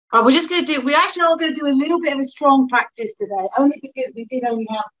Right, we actually are going to do a little bit of a strong practice today, only because we did only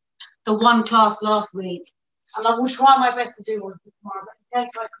have the one class last week. And I will try my best to do one tomorrow, but in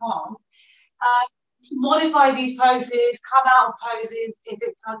case I can't, modify these poses, come out of poses. If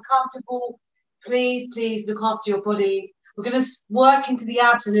it's uncomfortable, please look after your body. We're going to work into the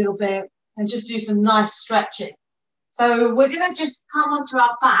abs a little bit and just do some nice stretching. So we're going to just come onto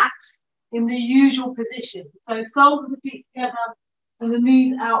our backs in the usual position. So soles of the feet together and the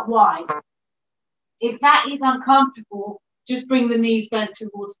knees out wide. If that is uncomfortable, just bring the knees bent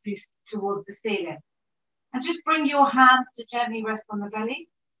towards the ceiling. And just bring your hands to gently rest on the belly.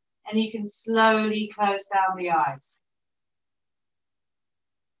 And you can slowly close down the eyes.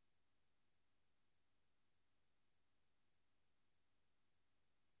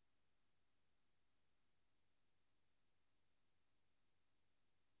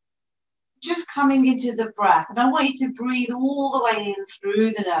 Just coming into the breath. And I want you to breathe all the way in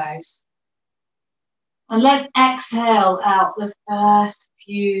through the nose. And let's exhale out the first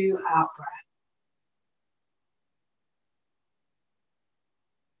few out breaths.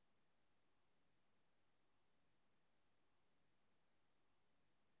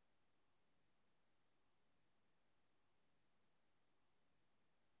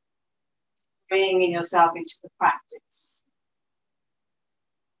 Bringing yourself into the practice.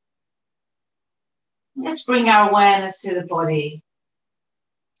 Let's bring our awareness to the body.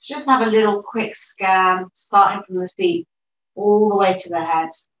 Let's just have a little quick scan, starting from the feet all the way to the head.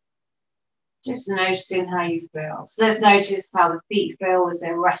 Just noticing how you feel. So let's notice how the feet feel as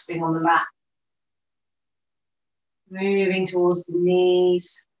they're resting on the mat. Moving towards the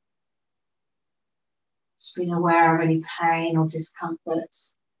knees. Just being aware of any pain or discomfort.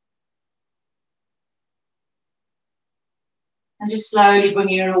 And just slowly bring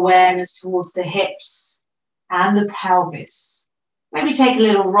your awareness towards the hips and the pelvis. Maybe take a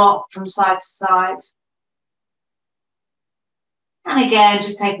little rock from side to side. And again,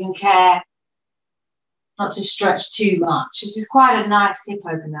 just taking care not to stretch too much. This is quite a nice hip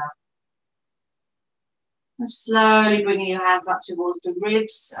opener. And slowly bringing your hands up towards the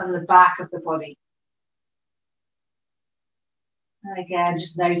ribs and the back of the body. And again,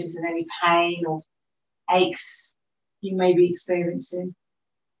 just noticing any pain or aches you may be experiencing.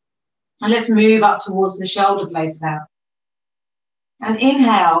 And let's move up towards the shoulder blades now. And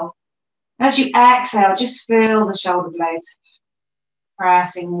inhale. As you exhale, just feel the shoulder blades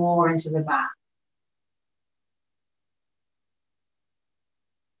pressing more into the back.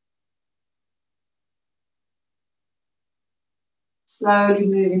 Slowly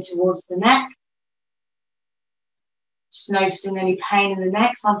moving towards the neck. Just noticing any pain in the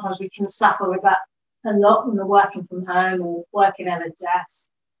neck. Sometimes we can suffer with that a lot when we're working from home or working at a desk.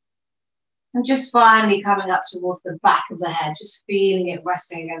 And just finally coming up towards the back of the head, just feeling it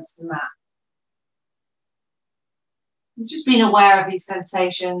resting against the mat. And just being aware of these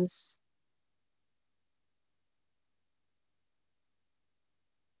sensations.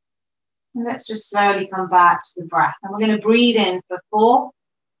 And let's just slowly come back to the breath. And we're going to breathe in for 4,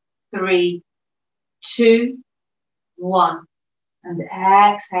 3, 2, 1. And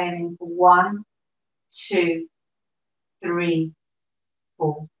exhaling for 1, 2, 3,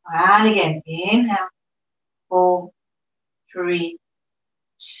 4. And again, inhale. 4, 3,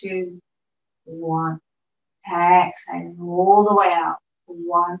 2, 1. Exhaling all the way out.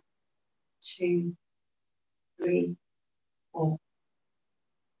 1, 2, 3, 4.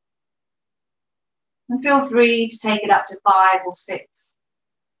 And feel free to take it up to 5 or 6.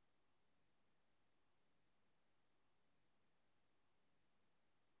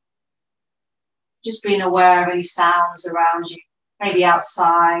 Just being aware of any sounds around you, maybe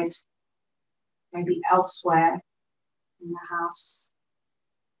outside, maybe elsewhere in the house.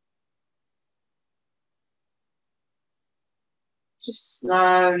 Just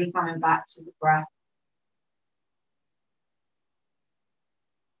slowly coming back to the breath.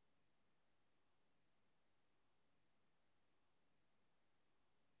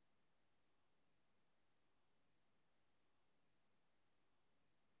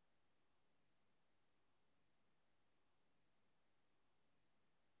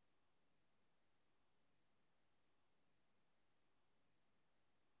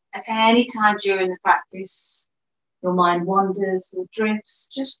 At any time during the practice, your mind wanders or drifts,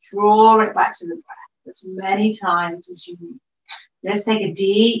 just draw it back to the breath as many times as you need. Let's take a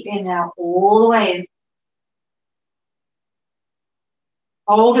deep inhale all the way in.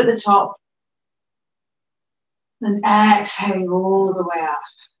 Hold at the top. And exhaling all the way up.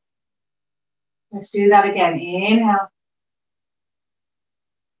 Let's do that again. Inhale.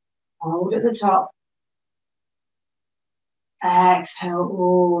 Hold at the top. Exhale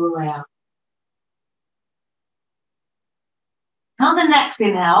all the way out. Now the next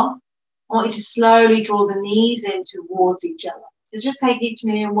inhale, I want you to slowly draw the knees in towards each other. So just take each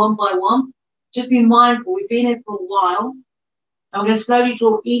knee in one by one. Just be mindful, we've been here for a while. And we're going to slowly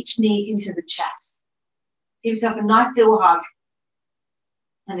draw each knee into the chest. Give yourself a nice little hug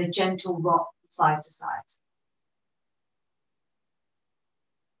and a gentle rock side to side.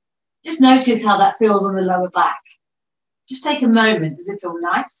 Just notice how that feels on the lower back. Just take a moment. Does it feel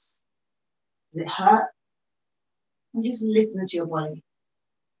nice? Does it hurt? And just listen to your body.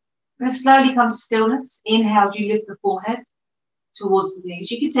 We're going to slowly come to stillness. Inhale, you lift the forehead towards the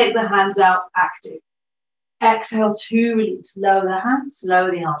knees. You can take the hands out active. Exhale to release. Lower the hands, lower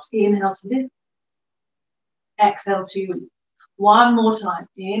the arms. Inhale to lift. Exhale to release. One more time.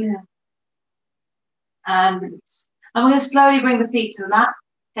 Inhale. And release. And we're going to slowly bring the feet to the mat.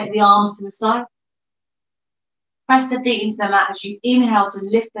 Take the arms to the side. Press the feet into the mat as you inhale to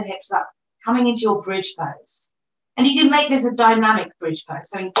lift the hips up, coming into your bridge pose. And you can make this a dynamic bridge pose.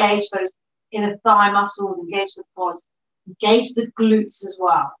 So engage those inner thigh muscles, engage the quads, engage the glutes as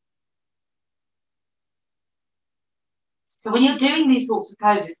well. So when you're doing these sorts of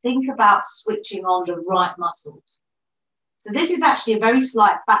poses, think about switching on the right muscles. So this is actually a very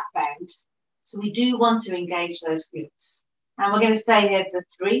slight back bend. So we do want to engage those glutes. And we're going to stay here for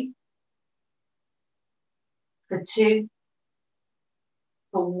 3, for 2,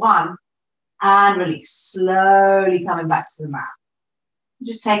 for 1, and release. Slowly coming back to the mat.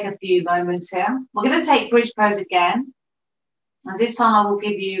 Just take a few moments here. We're going to take bridge pose again. And this time I will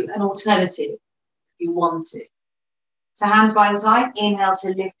give you an alternative if you want to. So hands by the side, inhale to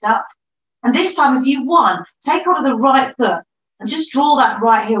lift up. And this time, if you want, take hold of the right foot and just draw that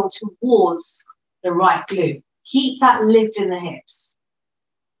right heel towards the right glute. Keep that lift in the hips.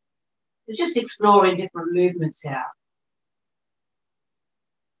 We're just exploring different movements here.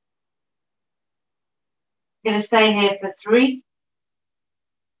 We're going to stay here for 3,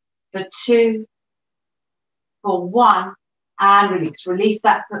 for 2, for 1, and release. Release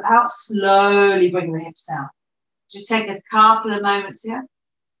that foot out, slowly bring the hips down. Just take a couple of moments here.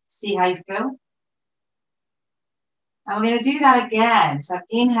 See how you feel. And we're going to do that again. So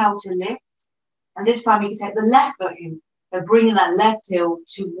inhale to lift. And this time you can take the left foot in. So bringing that left heel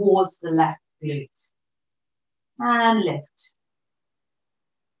towards the left glute. And lift.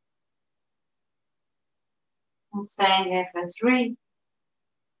 And staying here for 3,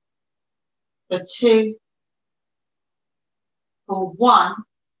 for 2, for 1,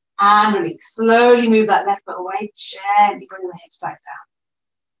 and release. Slowly move that left foot away. Gently bring the hips back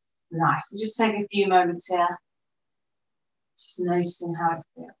down. Nice. And just take a few moments here. Just noticing how it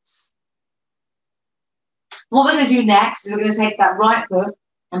feels. What we're going to do next is we're going to take that right foot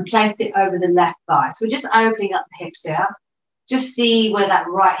and place it over the left thigh. So we're just opening up the hips here. Just see where that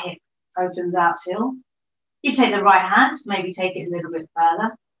right hip opens out to. You take the right hand, maybe take it a little bit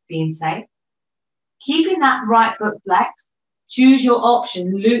further, being safe. Keeping that right foot flexed, choose your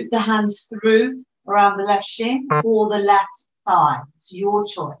option. Loop the hands through around the left shin or the left thigh. It's your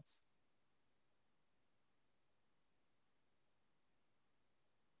choice.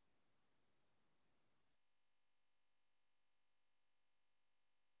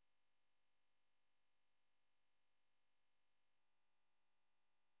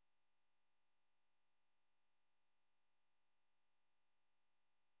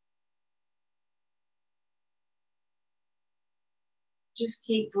 Just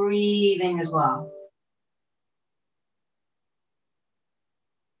keep breathing as well.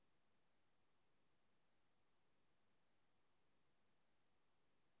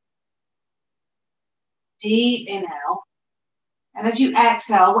 Deep inhale. And as you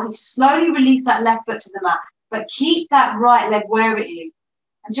exhale, I want you to slowly release that left foot to the mat. But keep that right leg where it is.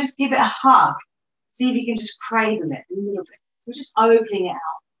 And just give it a hug. See if you can just cradle it a little bit. So just opening it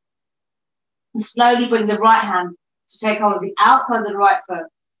out. And slowly bring the right hand to take hold of the outside of the right foot.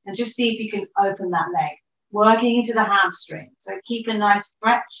 And just see if you can open that leg. Working into the hamstring. So keep a nice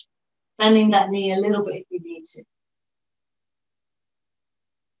stretch. Bending that knee a little bit if you need to.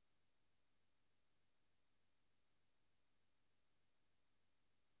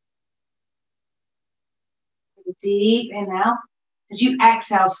 Deep inhale. As you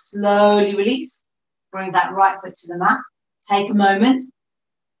exhale, slowly release. Bring that right foot to the mat. Take a moment.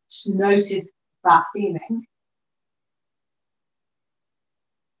 Just notice that feeling.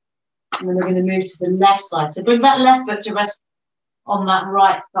 And then we're going to move to the left side. So bring that left foot to rest on that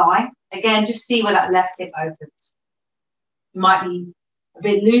right thigh. Again, just see where that left hip opens. It might be a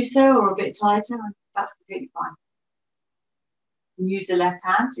bit looser or a bit tighter. That's completely fine. Use the left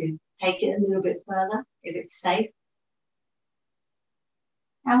hand to take it a little bit further if it's safe.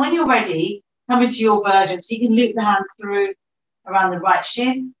 And when you're ready, come into your version. So you can loop the hands through around the right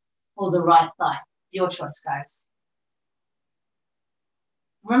shin or the right thigh. Your choice, guys.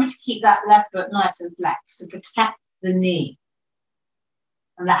 Remember to keep that left foot nice and flexed to protect the knee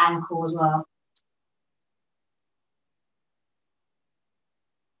and the ankle as well.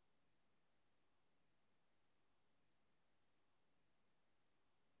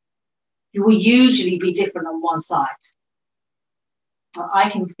 It will usually be different on one side. I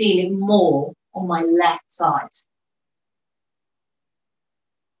can feel it more on my left side.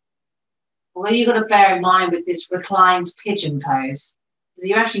 Although you've got to bear in mind with this reclined pigeon pose, is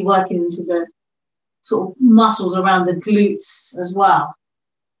you're actually working into the sort of muscles around the glutes as well.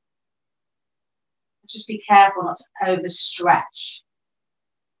 Just be careful not to overstretch.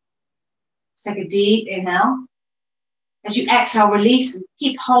 Let's take a deep inhale. As you exhale, release and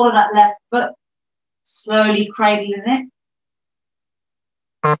keep hold of that left foot, slowly cradling it.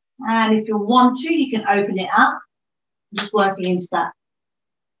 And if you want to, you can open it up, just working into that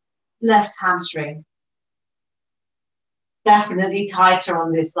left hamstring. Definitely tighter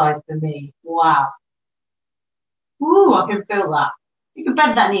on this side for me. Wow. Ooh, I can feel that. You can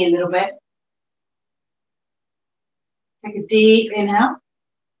bend that knee a little bit. Take a deep inhale.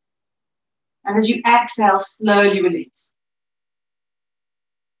 And as you exhale, slowly release.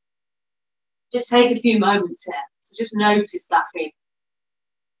 Just take a few moments here. So just notice that feeling.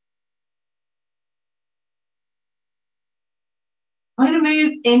 I'm going to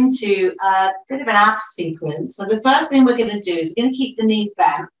move into a bit of an abs sequence. So the first thing we're going to do is we're going to keep the knees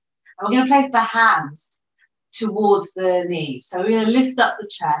bent. And we're going to place the hands towards the knees. So we're going to lift up the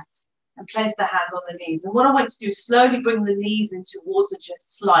chest and place the hand on the knees. And what I want you to do is slowly bring the knees in towards the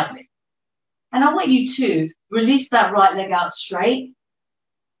chest slightly. And I want you to release that right leg out straight,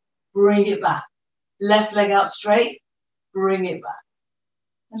 bring it back. Left leg out straight, bring it back.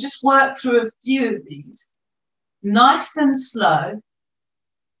 And just work through a few of these. Nice and slow.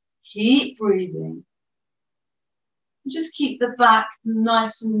 Keep breathing. And just keep the back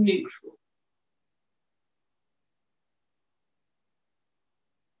nice and neutral.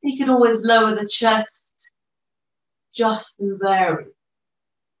 You can always lower the chest just and vary.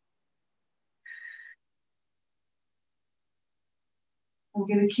 I'm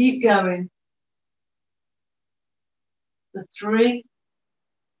going to keep going. The 3.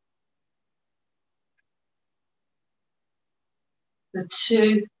 The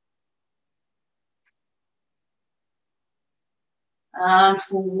 2. And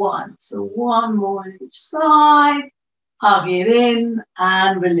for 1. So 1 more on each side. Hug it in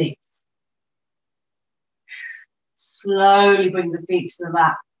and release. Slowly bring the feet to the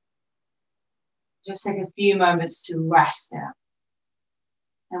mat. Just take a few moments to rest now.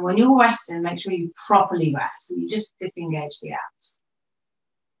 And when you're resting, make sure you properly rest. So you just disengage the abs.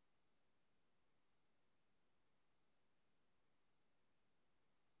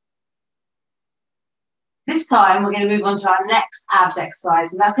 This time, we're going to move on to our next abs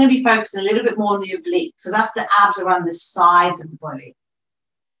exercise. And that's going to be focusing a little bit more on the oblique. So that's the abs around the sides of the body.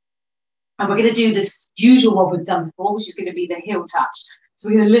 And we're going to do this usual what we've done before, which is going to be the heel touch. So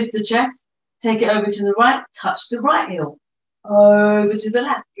we're going to lift the chest, take it over to the right, touch the right heel. Over to the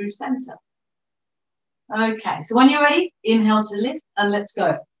left, through center. Okay, so when you're ready, inhale to lift and let's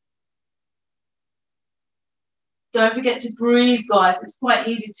go. Don't forget to breathe, guys. It's quite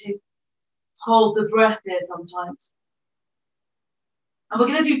easy to hold the breath there sometimes. And we're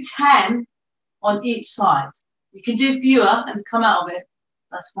going to do 10 on each side. You can do fewer and come out of it.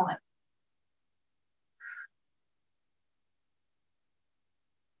 That's fine.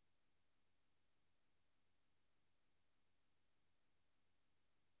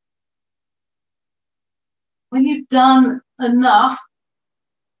 When you've done enough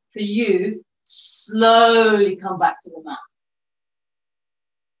for you, slowly come back to the mat.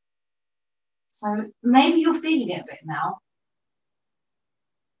 So maybe you're feeling it a bit now,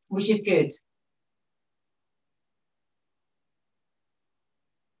 which is good.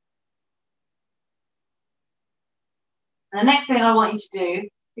 And the next thing I want you to do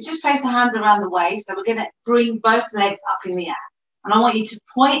is just place the hands around the waist. So we're going to bring both legs up in the air. And I want you to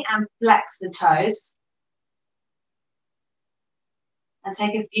point and flex the toes. And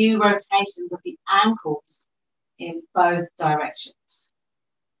take a few rotations of the ankles in both directions.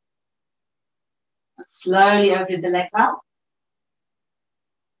 And slowly opening the legs out.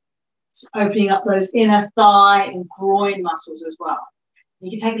 Just opening up those inner thigh and groin muscles as well. You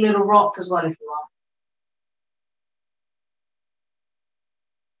can take a little rock as well if you want.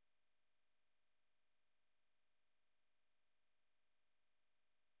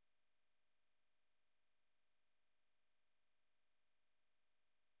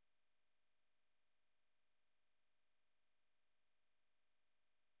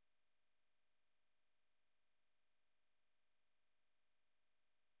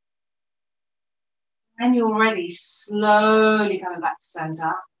 And you're ready, slowly coming back to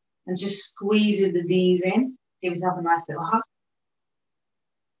center and just squeezing the knees in. Give yourself a nice little hug.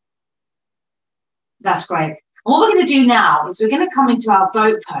 That's great. And what we're going to do now is we're going to come into our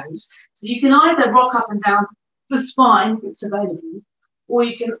boat pose. So you can either rock up and down the spine if it's available, or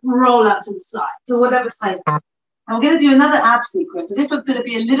you can roll out to the side. So whatever side. And we're going to do another ab sequence. So this one's going to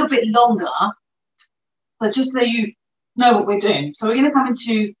be a little bit longer. So just so you know what we're doing. So we're going to come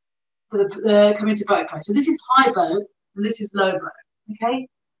into boat pose. So this is high boat and this is low boat. Okay.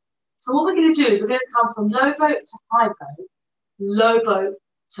 So what we're going to do is we're going to come from low boat to high boat, low boat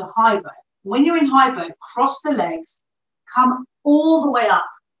to high boat. When you're in high boat, cross the legs, come all the way up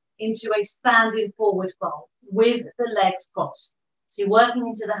into a standing forward fold with the legs crossed. So you're working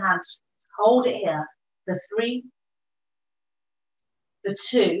into the hamstrings. Hold it here for 3, for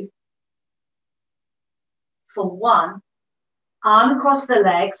 2, for 1. Uncross the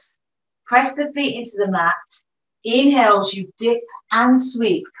legs, press the feet into the mat. Inhales, you dip and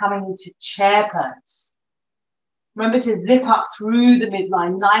sweep, coming into chair pose. Remember to zip up through the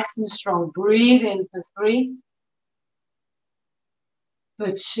midline, nice and strong. Breathe in for 3,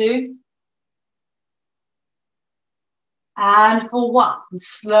 for 2, and for 1. And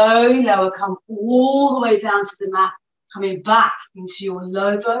slowly lower, come all the way down to the mat, coming back into your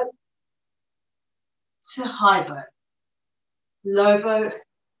low boat to high boat. Low boat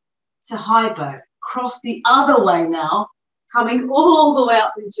to high boat. Cross the other way now, coming all the way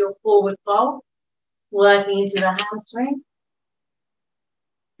up into your forward fold, working into the hamstring.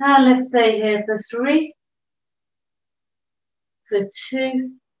 And let's stay here for 3, for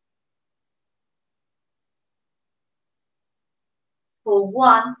 2, for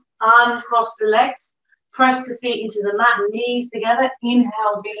 1. Uncross the legs, press the feet into the mat, knees together.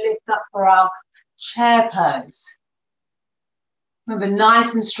 Inhale, we lift up for our chair pose. Remember,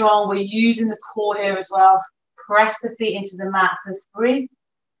 nice and strong. We're using the core here as well. Press the feet into the mat for 3,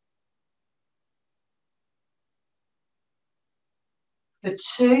 for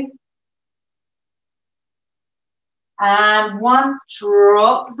 2, and 1.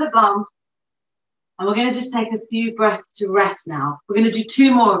 Drop the bum. And we're going to just take a few breaths to rest now. We're going to do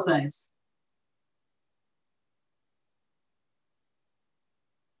 2 more of those.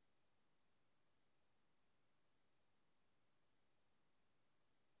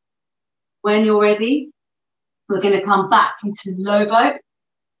 When you're ready, we're going to come back into low boat.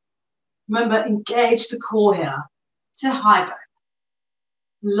 Remember, engage the core here to high boat.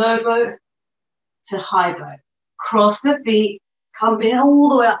 Low boat to high boat. Cross the feet, come in all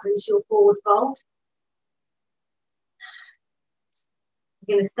the way up into your forward fold.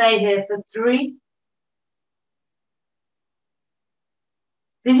 You're going to stay here for 3.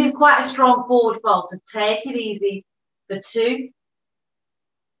 This is quite a strong forward fold, so take it easy for 2,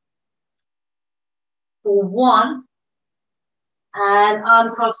 for 1, and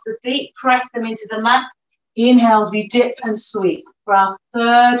uncross the feet, press them into the mat. Inhales, we dip and sweep for our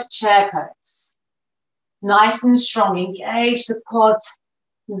 3rd chair pose. Nice and strong, engage the quads,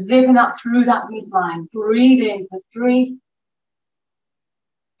 zipping up through that midline. Breathe in for 3,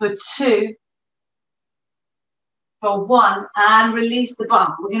 for 2, for 1, and release the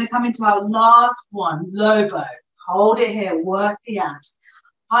bum. We're going to come into our last one, low boat. Hold it here, work the abs.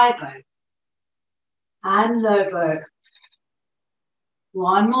 High boat and low boat.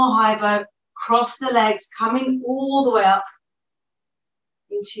 1 more high boat. Cross the legs, coming all the way up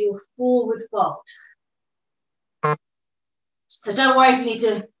into your forward fold. So don't worry if you need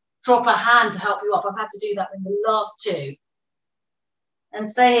to drop a hand to help you up. I've had to do that in the last 2. And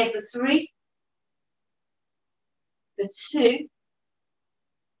stay here for 3, for 2,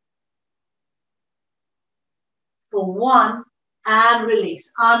 for 1, and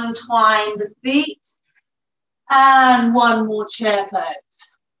release. Untwine the feet. And 1 more chair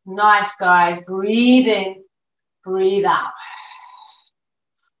pose. Nice, guys. Breathe in, breathe out.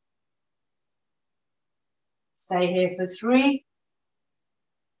 Stay here for 3,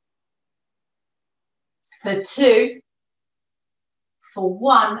 for 2, for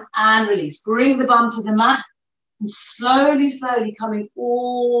 1, and release. Bring the bum to the mat and slowly, slowly coming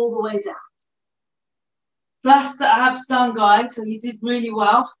all the way down. That's the abs done, guys. So you did really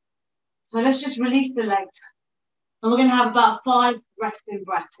well. So let's just release the legs. And we're going to have about 5 resting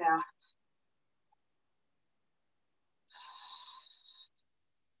breaths here.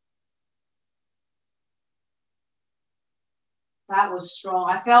 That was strong.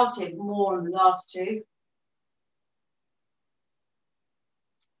 I felt it more in the last 2.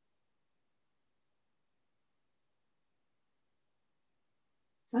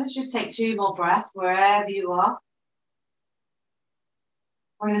 So let's just take 2 more breaths wherever you are.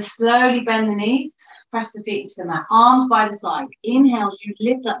 We're going to slowly bend the knees. Press the feet into the mat. Arms by the side. Inhales, you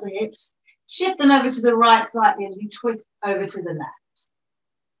lift up the hips. Shift them over to the right slightly as you twist over to the left.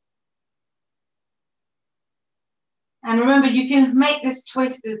 And remember, you can make this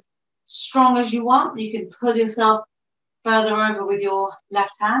twist as strong as you want. You can pull yourself further over with your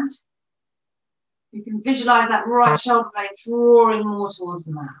left hand. You can visualize that right shoulder blade drawing more towards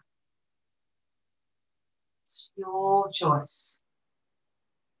the mat. It's your choice.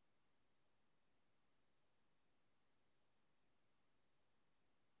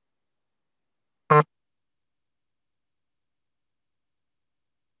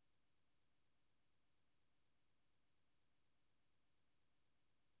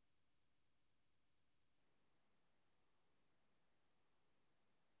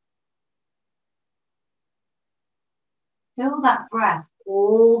 Feel that breath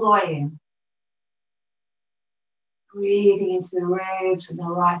all the way in. Breathing into the ribs and the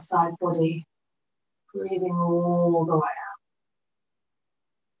right side body. Breathing all the way out.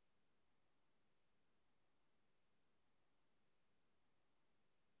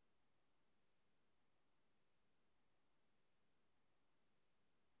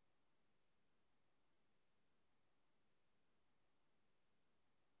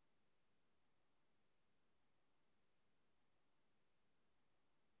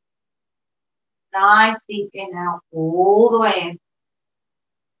 Nice deep inhale all the way in.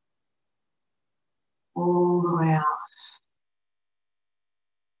 All the way out.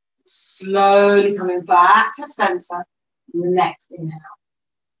 Slowly coming back to center. And the next inhale.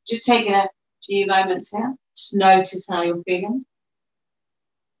 Just taking a few moments here. Just notice how you're feeling.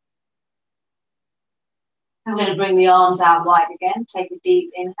 I'm going to bring the arms out wide again. Take a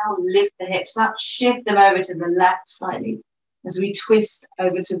deep inhale. Lift the hips up. Shift them over to the left slightly as we twist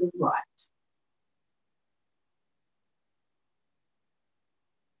over to the right.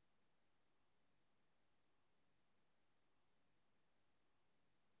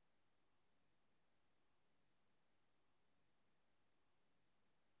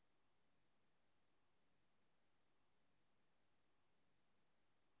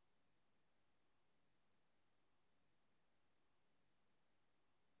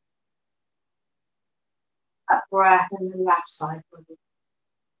 That breath in the left side body.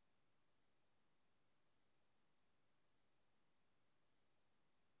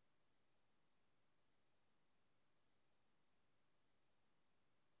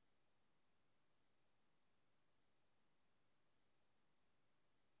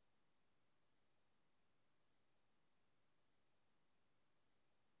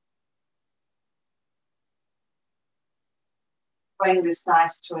 Bring this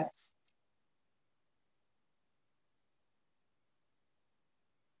nice twist.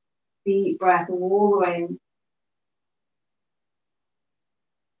 Deep breath all the way in.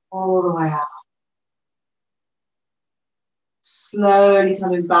 All the way out. Slowly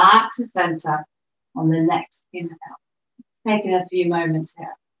coming back to center on the next inhale. Taking a few moments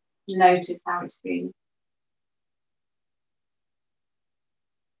here. Notice how it's feeling.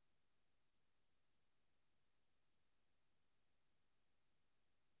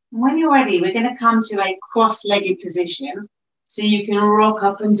 When you're ready, we're going to come to a cross-legged position. So you can rock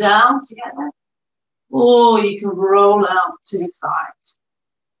up and down together, or you can roll out to the side.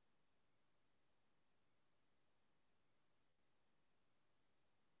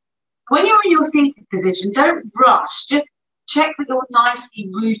 When you're in your seated position, don't rush. Just check that you're nicely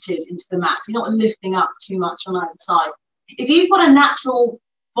rooted into the mat. So you're not lifting up too much on either side. If you've got a natural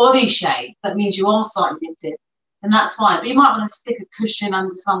body shape, that means you are slightly lifted, then that's fine. But you might want to stick a cushion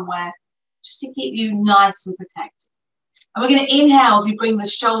under somewhere just to keep you nice and protected. And we're going to inhale as we bring the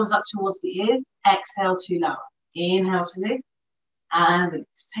shoulders up towards the ears. Exhale to lower. Inhale to lift. And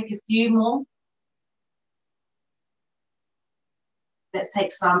release. Take a few more. Let's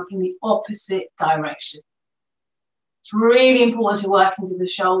take some in the opposite direction. It's really important to work into the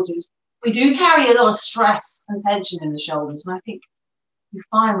shoulders. We do carry a lot of stress and tension in the shoulders. And I think you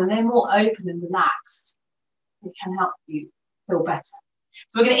find when they're more open and relaxed, it can help you feel better.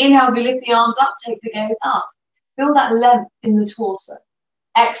 So we're going to inhale as we lift the arms up. Take the gaze up. Feel that length in the torso.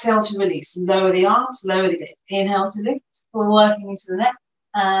 Exhale to release. Lower the arms, lower the gaze. Inhale to lift. We're working into the neck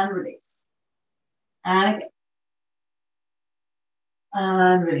and release. And again.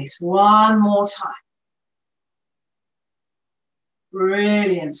 And release. One more time.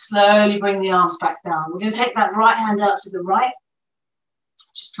 Brilliant. Slowly bring the arms back down. We're going to take that right hand out to the right.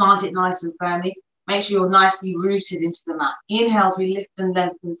 Just plant it nice and firmly. Make sure you're nicely rooted into the mat. Inhale as we lift and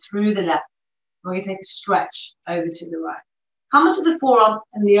lengthen through the left. We're going to take a stretch over to the right. Come into the forearm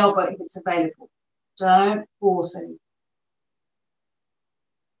and the elbow if it's available. Don't force anything.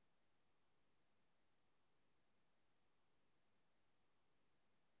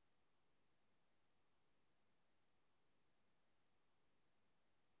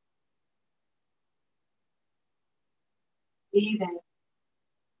 Breathing.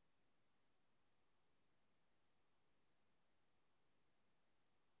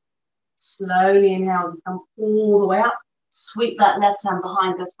 Slowly inhale, come all the way up. Sweep that left hand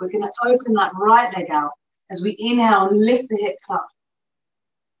behind us. We're going to open that right leg out. As we inhale, lift the hips up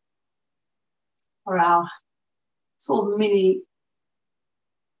for our sort of mini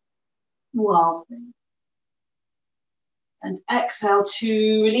wild thing. And exhale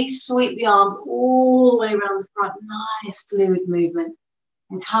to release, sweep the arm all the way around the front. Nice fluid movement.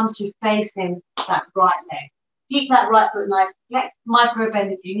 And come to facing that right leg. Keep that right foot nice. Flex, micro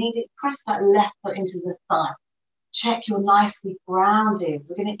bend if you need it. Press that left foot into the thigh. Check you're nicely grounded.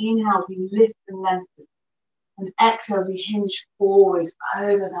 We're going to inhale, we lift and lengthen. And exhale, we hinge forward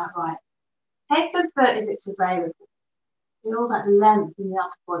over that right. Take the foot if it's available. Feel that length in the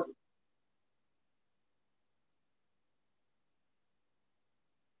upper body.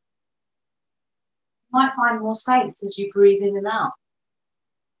 You might find more space as you breathe in and out.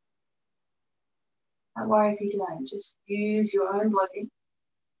 Don't worry if you don't. Just use your own body.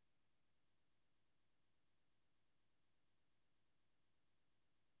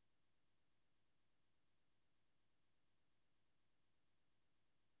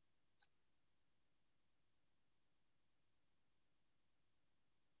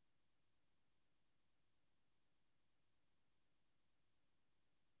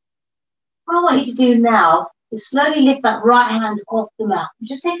 What I want you to do now is slowly lift that right hand off the mat.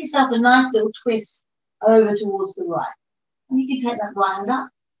 Just take yourself a nice little twist over towards the right. And you can take that right hand up,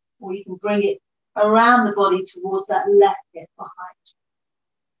 or you can bring it around the body towards that left hip behind.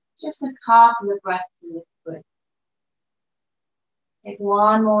 Just a couple of breaths in this breath. Take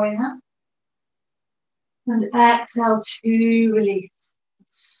one more inhale. And exhale to release.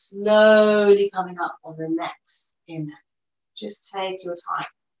 Slowly coming up on the next inhale. Just take your time.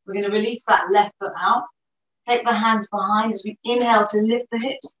 We're going to release that left foot out. Take the hands behind as we inhale to lift the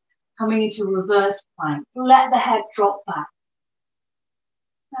hips, coming into reverse plank. Let the head drop back.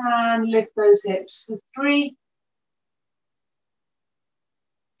 And lift those hips for 3,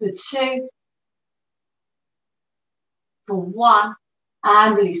 for 2, for 1.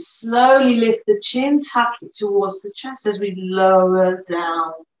 And release. Slowly lift the chin, tuck it towards the chest as we lower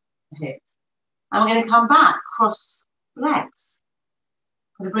down the hips. And we're going to come back, cross legs.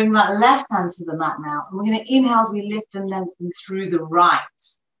 We're going to bring that left hand to the mat now. And we're going to inhale as we lift and lengthen through the right.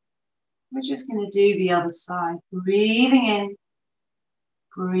 We're just going to do the other side. Breathing in,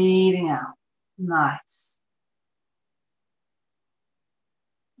 breathing out. Nice.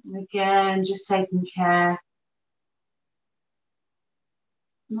 And again, just taking care.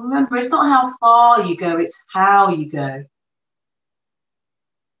 Remember, it's not how far you go, it's how you go.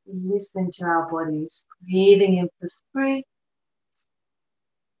 Listening to our bodies. Breathing in for 3,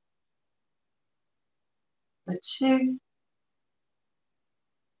 for 2.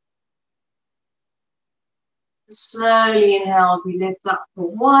 Slowly inhale as we lift up for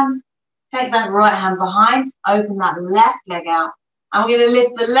 1. Take that right hand behind, open that left leg out. And we're going to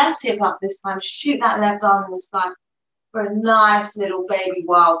lift the left hip up this time. Shoot that left arm in the sky for a nice little baby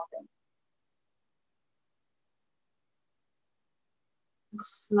wild thing. And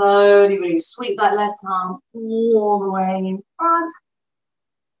slowly release. Sweep that left arm all the way in front.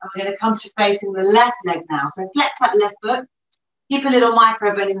 And we're going to come to facing the left leg now. So flex that left foot. Keep a little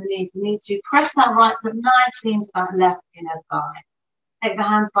micro bend in the knee if you need to. Press that right foot nicely into that left inner thigh. Take the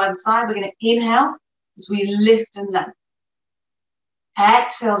hands by the side. We're going to inhale as we lift and lengthen.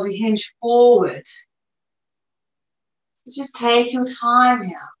 Exhale as we hinge forward. Just take your time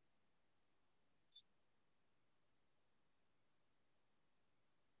here.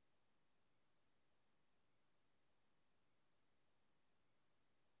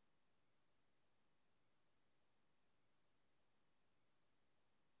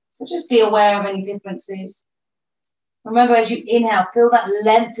 So just be aware of any differences. Remember, as you inhale, feel that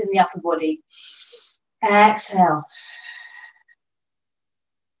length in the upper body. Exhale.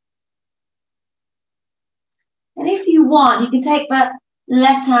 And if you want, you can take that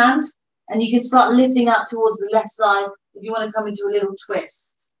left hand and you can start lifting up towards the left side if you want to come into a little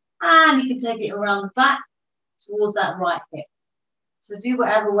twist. And you can take it around the back towards that right hip. So do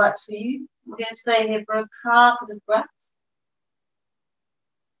whatever works for you. We're going to stay here for a couple of breaths.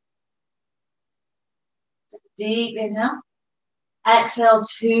 Deep inhale. Exhale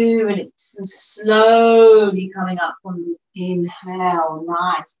to release. And slowly coming up on the inhale.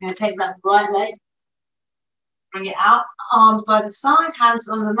 Nice. We're going to take that right leg. Bring it out. Arms by the side. Hands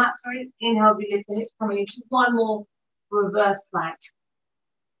on the mat. Sorry. Inhale, we lift the hips. Coming into one more reverse plank.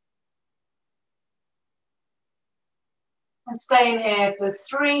 And staying here for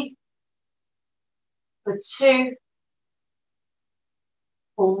 3, for 2,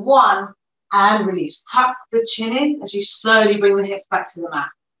 for 1, and release. Tuck the chin in as you slowly bring the hips back to the mat.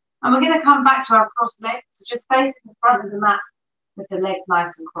 And we're going to come back to our cross legs, so just face the front of the mat with the legs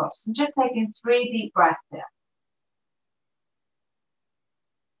nice and crossed. And just taking 3 deep breaths here.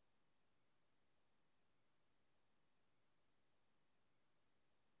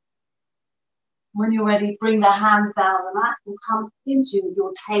 When you're ready, bring the hands down on the mat and come into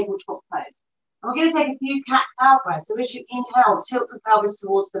your tabletop pose. And we're going to take a few cat-cow breaths. So as you inhale, tilt the pelvis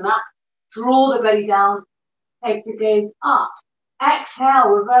towards the mat, draw the belly down, take the gaze up. Exhale,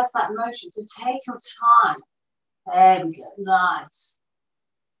 reverse that motion. So take your time. There we go, nice.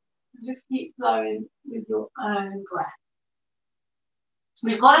 Just keep flowing with your own breath.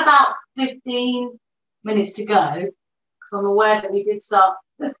 We've got about 15 minutes to go, because I'm aware that we did start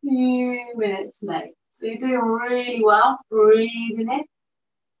a few minutes late. So you're doing really well. Breathing in,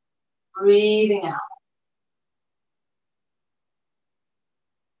 breathing out.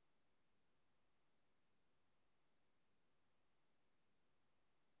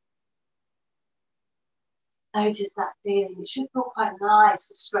 Notice that feeling. It should feel quite nice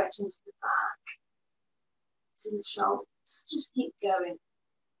to stretch into the back, to the shoulders. Just keep going.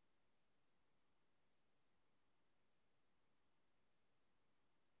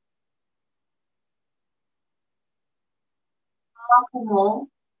 Couple more.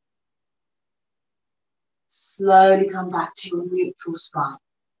 Slowly come back to your neutral spine.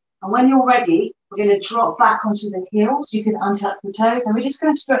 And when you're ready, we're going to drop back onto the heels. You can untuck the toes. And we're just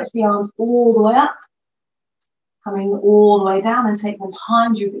going to stretch the arms all the way up, coming all the way down, and take them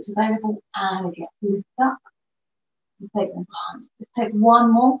behind you if it's available. And again, lift up and take them behind. Let's take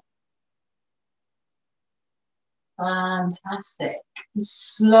one more. Fantastic. And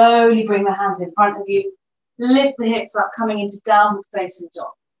slowly bring the hands in front of you. Lift the hips up, coming into downward facing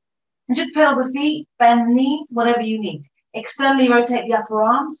dog. And just pedal the feet, bend the knees, whatever you need. Externally rotate the upper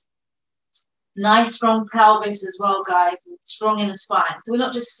arms. Nice strong pelvis as well, guys. And strong in the spine. So we're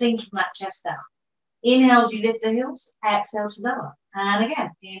not just sinking that chest down. Inhale as you lift the heels. Exhale to lower. And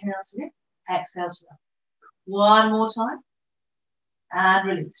again, inhale to lift. Exhale to lower. One more time. And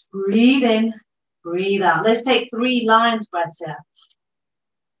release. Breathe in. Breathe out. Let's take 3 lion's breaths here.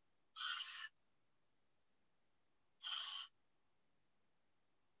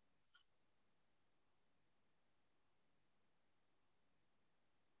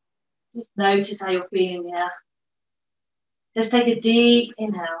 Just notice how you're feeling here. Let's take a deep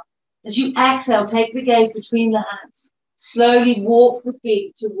inhale. As you exhale, take the gaze between the hands. Slowly walk the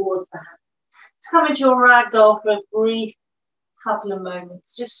feet towards the hands. Let's come into your ragdoll for a brief couple of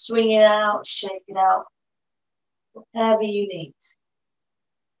moments. Just swing it out, shake it out, whatever you need.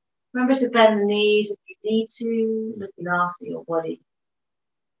 Remember to bend the knees if you need to, looking after your body.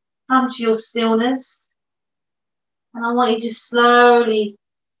 Come to your stillness. And I want you to slowly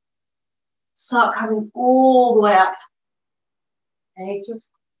start coming all the way up. Okay, just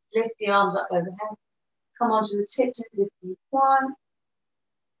lift the arms up overhead. Come onto the tips of the spine.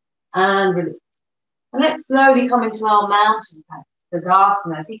 And release. And let's slowly come into our mountain pose, the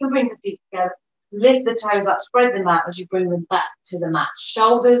Tadasana. If you can bring the feet together, lift the toes up, spread them out as you bring them back to the mat.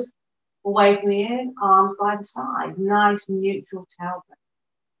 Shoulders away from the ear, arms by the side. Nice neutral tailbone.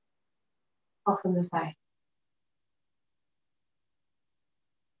 Soften the face.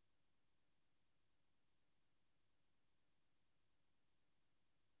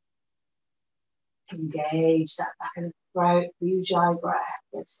 Engage that back of the throat, Ujjayi breath.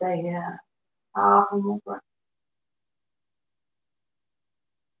 Let's stay here. Half and more breath.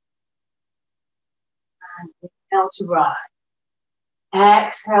 And inhale to rise.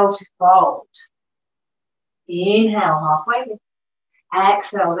 Exhale to fold. Inhale, halfway lift.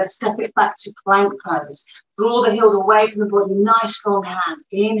 Exhale, let's step it back to plank pose. Draw the heels away from the body, nice strong hands.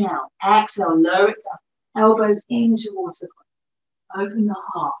 Inhale, exhale, lower it down. Elbows in towards the ground. Open the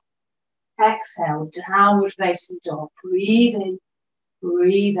heart. Exhale, downward facing dog. Breathe in,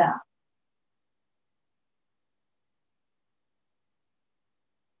 breathe out.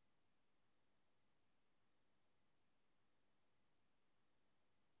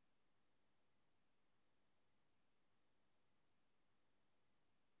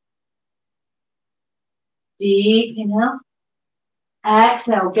 Deep inhale.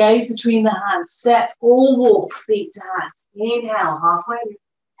 Exhale, gaze between the hands. Step or walk feet to hands. Inhale, halfway lift.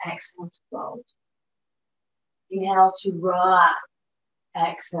 Exhale to fold. Inhale to rise.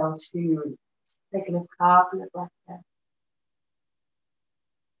 Exhale to release. Taking a couple of breaths there.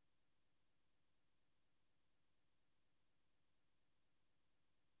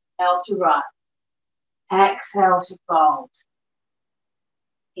 Inhale to rise. Exhale to fold.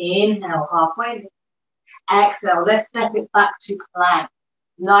 Inhale, halfway lift. Exhale, let's step it back to plank.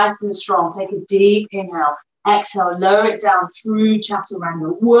 Nice and strong. Take a deep inhale. Exhale, lower it down through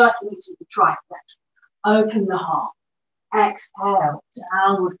chaturanga, working into the triceps. Open the heart. Exhale,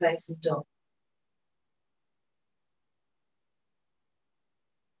 downward facing dog.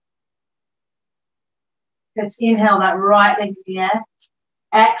 Let's inhale that right leg in the air.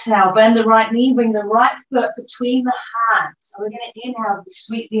 Exhale, bend the right knee, bring the right foot between the hands. So we're going to inhale, we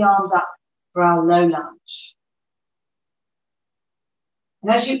sweep the arms up for our low lunge.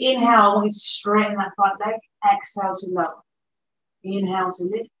 And as you inhale, I want you to straighten that front leg. Exhale to lower. Inhale to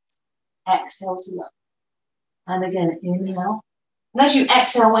lift. Exhale to lower. And again, inhale. And as you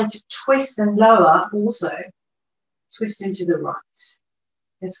exhale, I want you to twist and lower also. Twist into the right.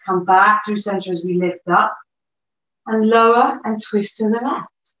 Let's come back through center as we lift up. And lower and twist to the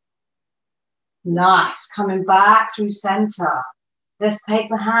left. Nice. Coming back through center. Let's take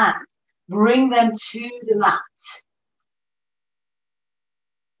the hands. Bring them to the mat.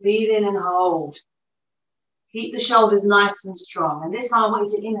 Breathe in and hold. Keep the shoulders nice and strong. And this time I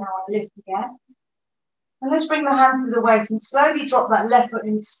want you to inhale and lift again. And let's bring the hands to the waist and slowly drop that left foot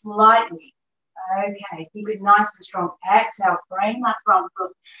in slightly. Okay, keep it nice and strong. Exhale, bring that front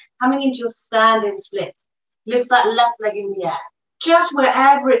foot coming into your standing split. Lift that left leg in the air, just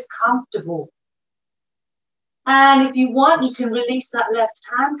wherever it's comfortable. And if you want, you can release that left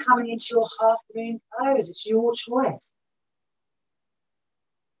hand coming into your half moon pose. It's your choice.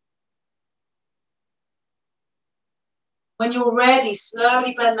 When you're ready,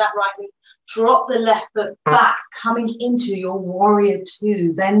 slowly bend that right knee. Drop the left foot back, coming into your warrior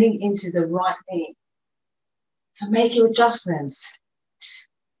two, bending into the right knee. So make your adjustments.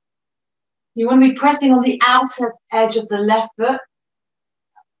 You want to be pressing on the outer edge of the left foot.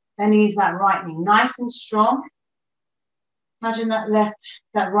 Bending into that right knee, nice and strong. Imagine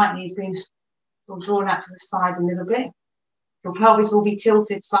that right knee has been sort of drawn out to the side a little bit. Your pelvis will be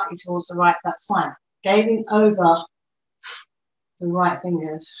tilted slightly towards the right, that's fine. Gazing over the right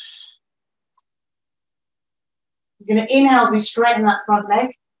fingers. You're going to inhale as we straighten that front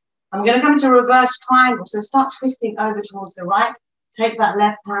leg. And we're going to come into a reverse triangle. So start twisting over towards the right. Take that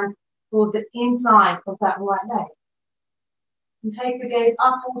left hand towards the inside of that right leg. And take the gaze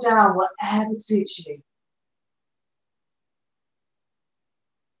up or down, whatever suits you.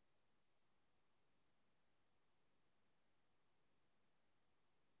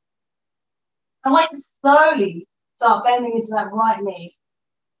 I want you to slowly start bending into that right knee.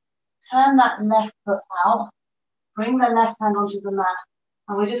 Turn that left foot out. Bring the left hand onto the mat.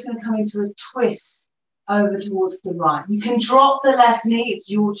 And we're just going to come into a twist over towards the right. You can drop the left knee. It's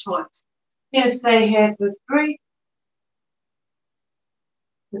your choice. You're going to stay here for 3,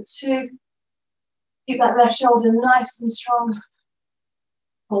 for 2. Keep that left shoulder nice and strong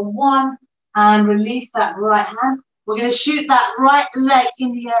for 1. And release that right hand. We're going to shoot that right leg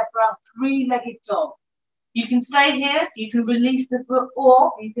in the air for our 3-legged dog. You can stay here, you can release the foot,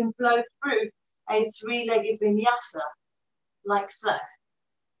 or you can flow through a 3-legged vinyasa, like so.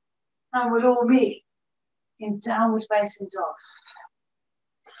 And we'll all be in downward facing dog.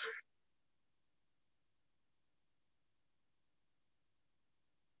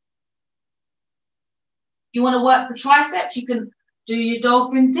 You want to work the triceps, you can do your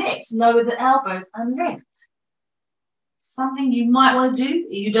dolphin dips, lower the elbows and lift. Something you might want to do,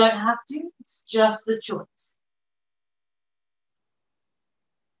 you don't have to, it's just the choice.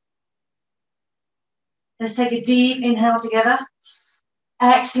 Let's take a deep inhale together.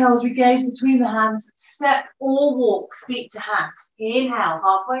 Exhale as we gaze between the hands, step or walk, feet to hands. Inhale,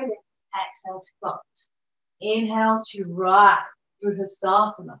 halfway lift, exhale to float. Inhale to rise through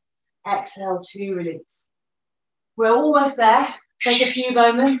Hastasana. Exhale to release. We're almost there. Take a few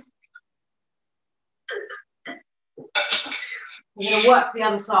moments. We're going to work the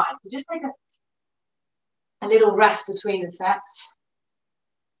other side. Just take a little rest between the sets.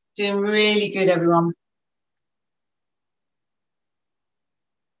 Doing really good, everyone.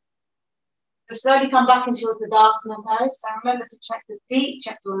 Just slowly come back into your Tadasana pose. So remember to check the feet,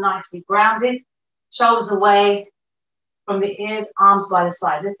 check you're nicely grounded. Shoulders away from the ears, arms by the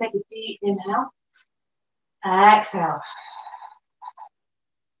side. Let's take a deep inhale. Exhale.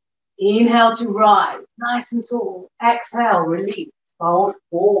 Inhale to rise, nice and tall. Exhale, release, fold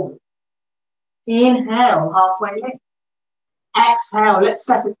forward. Inhale, halfway lift. Exhale, let's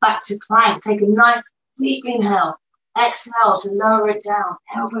step it back to plank. Take a nice deep inhale. Exhale to lower it down.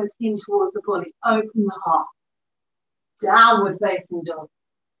 Elbows in towards the body. Open the heart. Downward facing dog.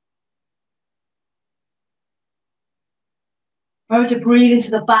 Remember to breathe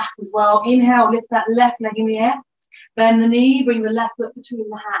into the back as well. Inhale, lift that left leg in the air. Bend the knee, bring the left foot between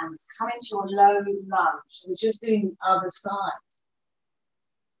the hands. Come into your low lunge. So we're just doing the other side.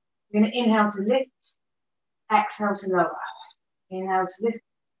 We're going to inhale to lift, exhale to lower. Inhale to lift,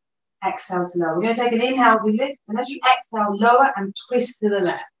 exhale to lower. We're going to take an inhale as we lift, and as you exhale, lower and twist to the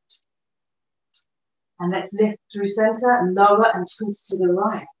left. And let's lift through center and lower and twist to the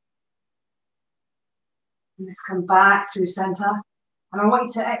right. And let's come back through center. And I want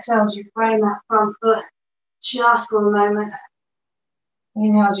you to exhale as you frame that front foot just for a moment.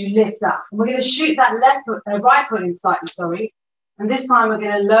 Inhale as you lift up. And we're going to shoot that right foot in slightly, sorry. And this time we're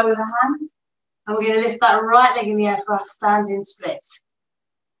going to lower the hands. And we're going to lift that right leg in the air for our standing splits.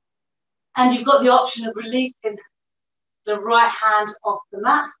 And you've got the option of releasing the right hand off the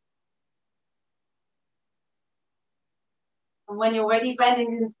mat. And when you're ready,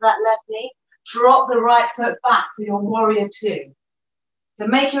 bending into that left knee, drop the right foot back for your warrior two. So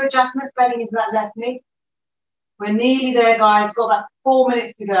make your adjustments, bending into that left knee. We're nearly there, guys. Got about 4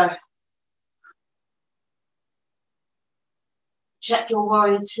 minutes to go. Check your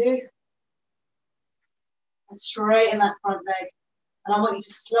warrior two. And straighten that front leg. And I want you to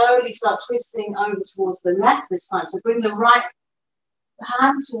slowly start twisting over towards the left this time. So bring the right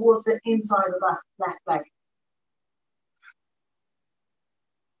hand towards the inside of that left leg.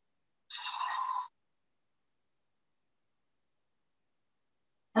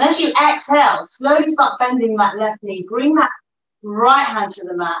 And as you exhale, slowly start bending that left knee. Bring that right hand to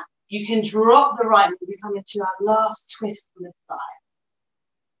the mat. You can drop the right knee. We come into our last twist on this side.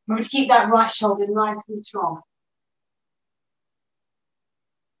 Remember to keep that right shoulder nice and strong.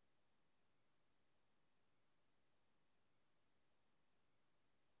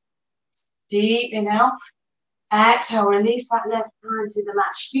 Deep inhale. Exhale, release that left hand to the mat.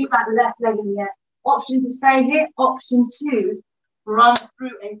 Shoot that left leg in the air. Option to stay here. Option two, run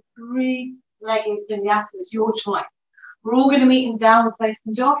through a three-legged vinyasa. It's your choice. We're all going to meet in downward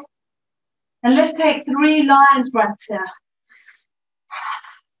facing dog. And let's take 3 lion's breaths here.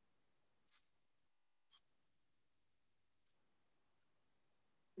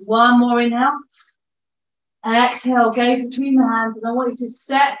 One more inhale. Exhale, gaze between the hands, and I want you to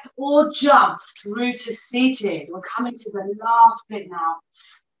step or jump through to seated. We're coming to the last bit now.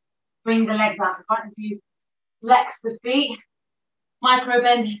 Bring the legs out in front of you. Flex the feet. Micro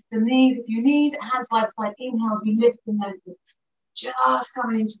bend the knees if you need. Hands by the side. Inhale, we lift the nose. Just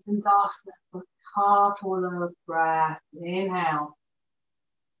coming into the last for a couple of breaths. Inhale.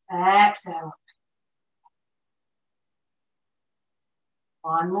 Exhale.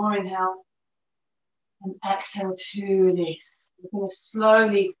 One more inhale. And exhale to release. We're going to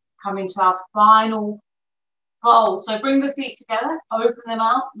slowly come into our final fold. So bring the feet together, open them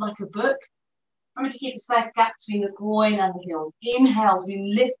out like a book. Remember to keep a safe gap between the groin and the heels. Inhale,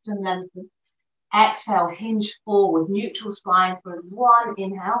 we lift and lengthen. Exhale, hinge forward, neutral spine for 1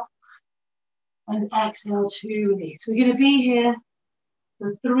 inhale. And exhale to release. We're going to be here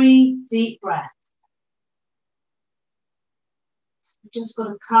for 3 deep breaths. We've just got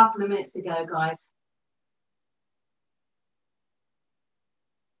a couple of minutes to go, guys.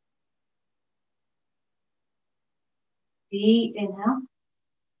 Deep inhale.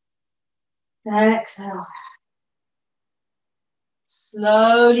 Exhale.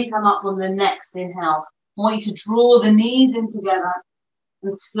 Slowly come up on the next inhale. I want you to draw the knees in together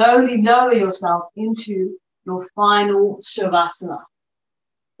and slowly lower yourself into your final Shavasana.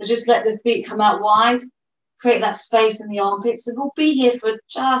 So just let the feet come out wide. Create that space in the armpits. So we'll be here for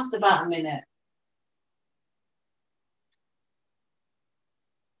just about a minute.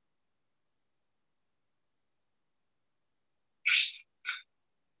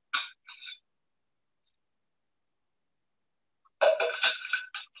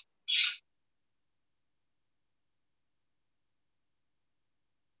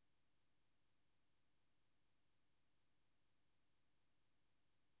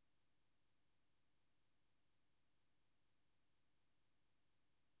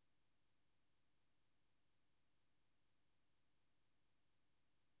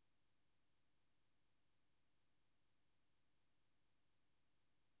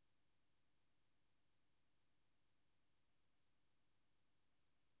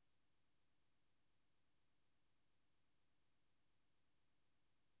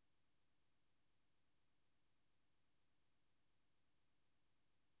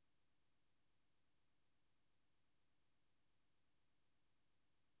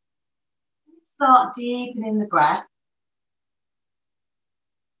 Start deepening the breath.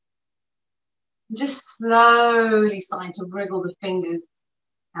 Just slowly starting to wriggle the fingers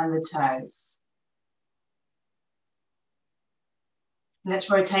and the toes.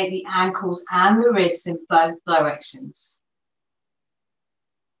 Let's rotate the ankles and the wrists in both directions.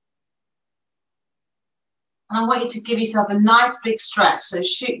 And I want you to give yourself a nice big stretch. So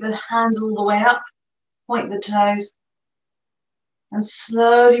shoot the hands all the way up, point the toes, and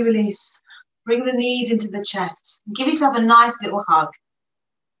slowly release. Bring the knees into the chest. And give yourself a nice little hug.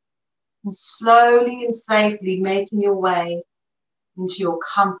 And slowly and safely making your way into your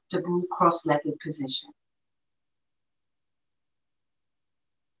comfortable cross-legged position.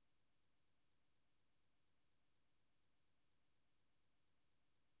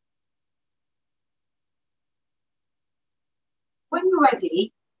 When you're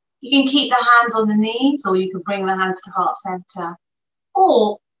ready, you can keep the hands on the knees, or you can bring the hands to heart center,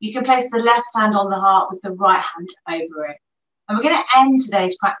 or you can place the left hand on the heart with the right hand over it. And we're going to end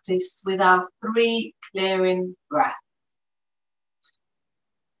today's practice with our 3 clearing breaths.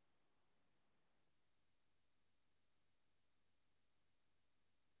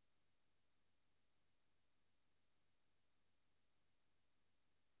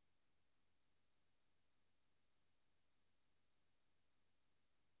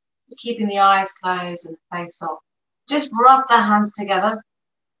 Keeping the eyes closed and the face off. Just rub the hands together,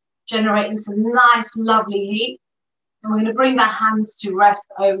 generating some nice, lovely heat. And we're going to bring the hands to rest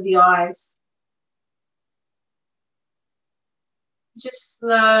over the eyes. Just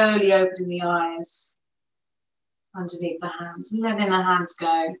slowly opening the eyes underneath the hands and letting the hands go.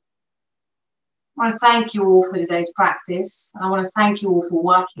 I want to thank you all for today's practice. And I want to thank you all for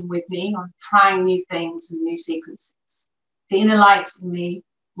working with me on trying new things and new sequences. The inner light in me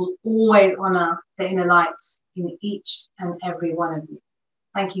will always honor the inner light in each and every one of you.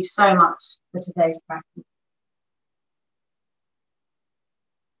 Thank you so much for today's practice.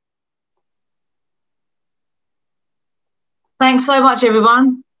 Thanks so much,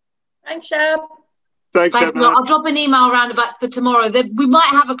 everyone. Thanks, Shab. Thanks a lot. I'll drop an email around about for tomorrow. We might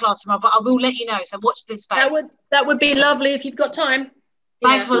have a class tomorrow, but I will let you know. So watch this space. That would be lovely if you've got time.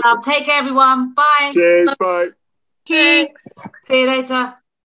 Thanks, my love. Take care, everyone. Bye. Cheers. Bye. Thanks. See you later.